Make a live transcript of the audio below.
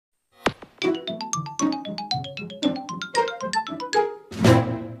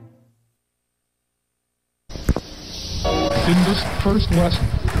In this first lesson,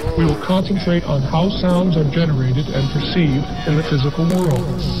 we will concentrate on how sounds are generated and perceived in the physical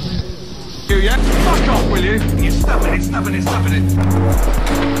world. You, yeah? Fuck off, will you? You're stuffing it, stuffing it, stuffing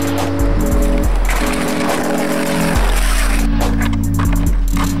it.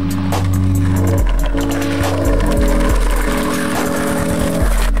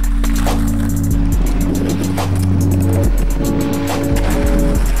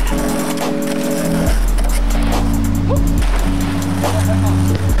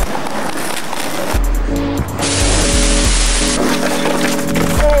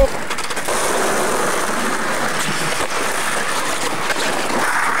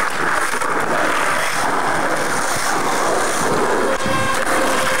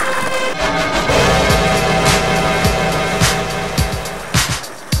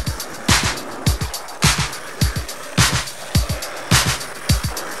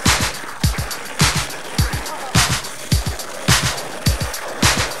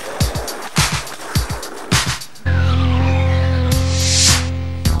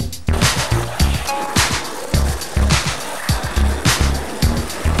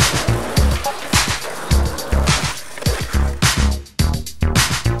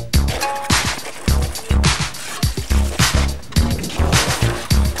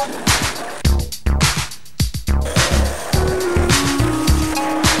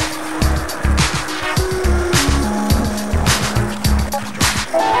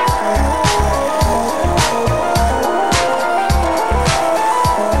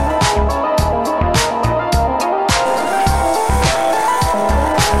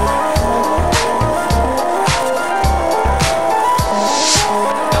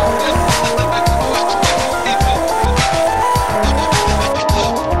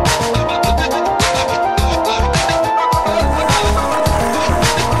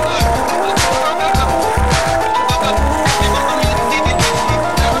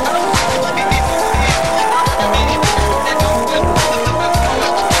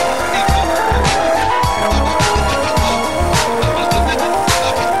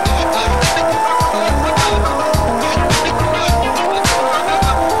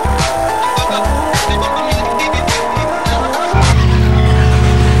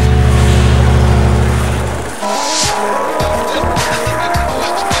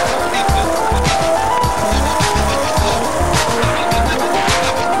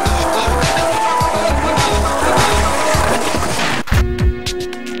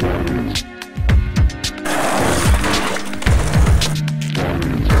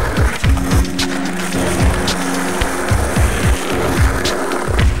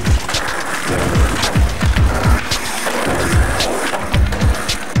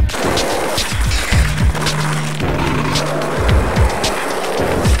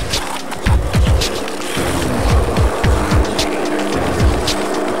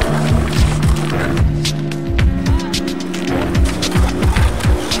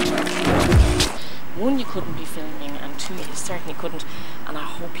 Couldn't, and I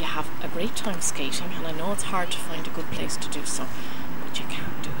hope you have a great time skating, and I know it's hard to find a good place to do so, but you can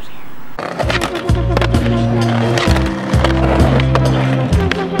do it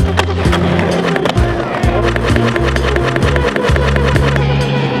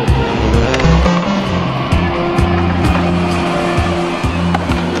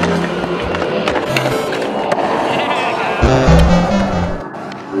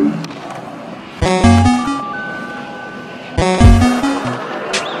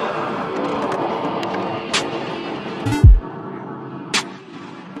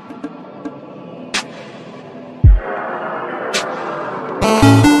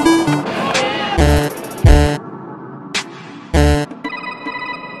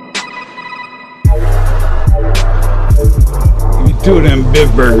Two of them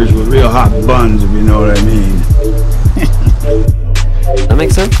Biff burgers with real hot buns, if you know what I mean. That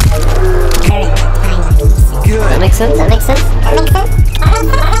makes sense? Good. That makes sense? That makes sense? That makes sense?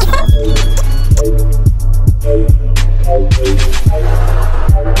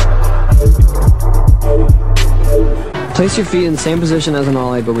 Place your feet in the same position as an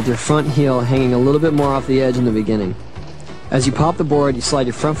ollie, but with your front heel hanging a little bit more off the edge in the beginning. As you pop the board, you slide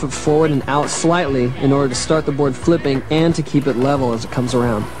your front foot forward and out slightly in order to start the board flipping and to keep it level as it comes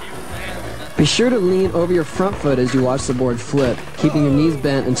around. Be sure to lean over your front foot as you watch the board flip, keeping your knees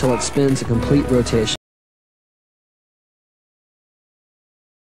bent until it spins a complete rotation.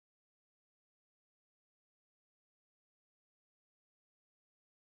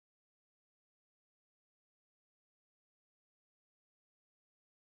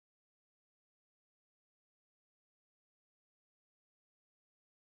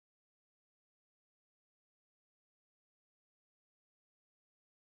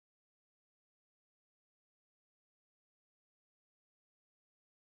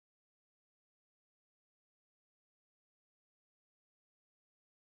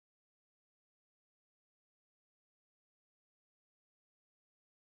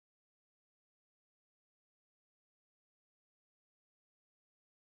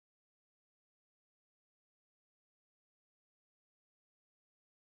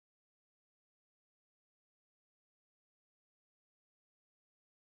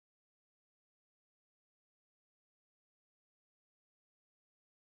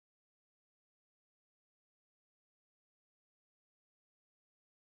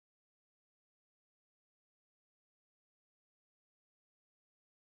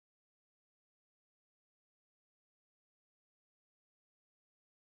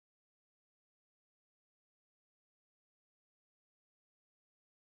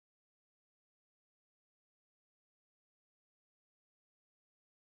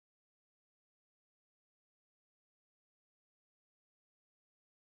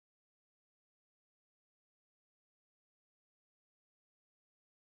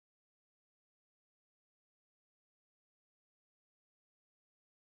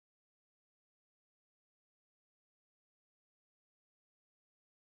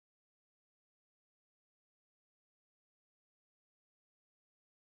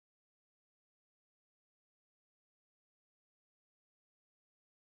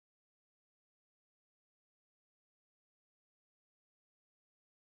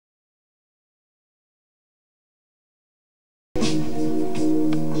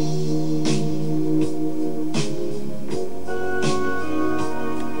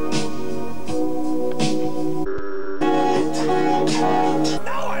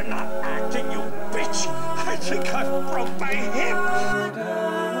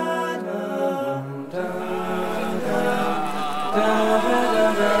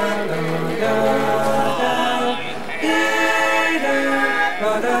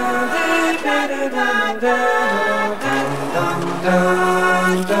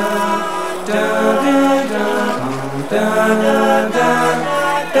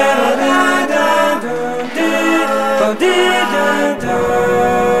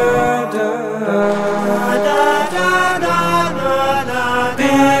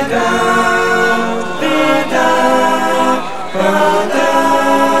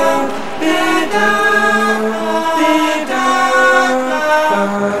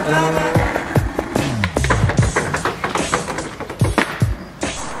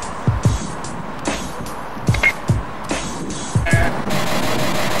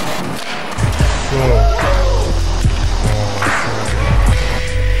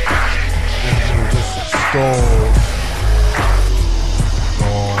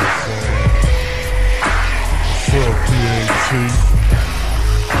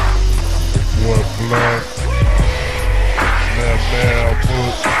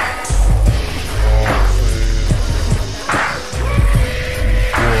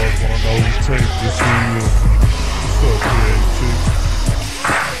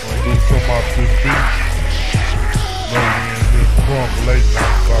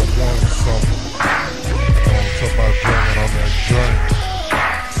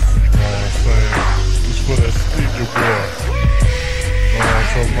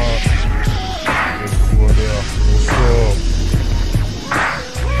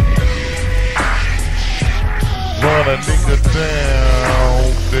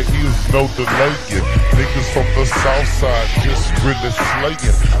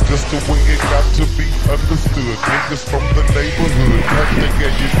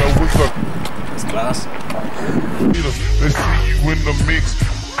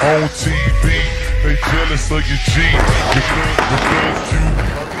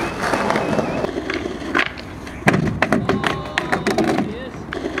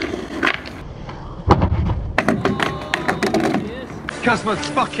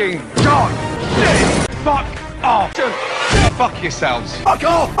 Fucking God! Fuck off! Fuck yourselves! Fuck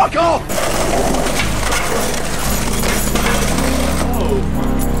off! Fuck off!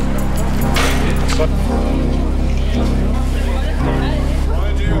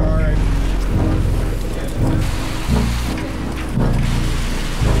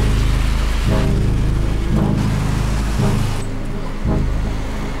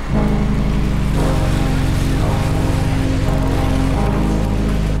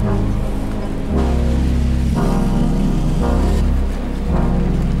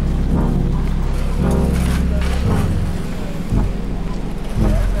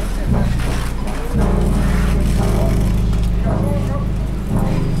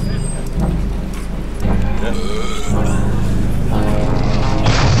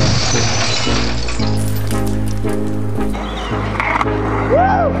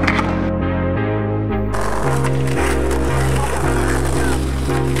 Woo!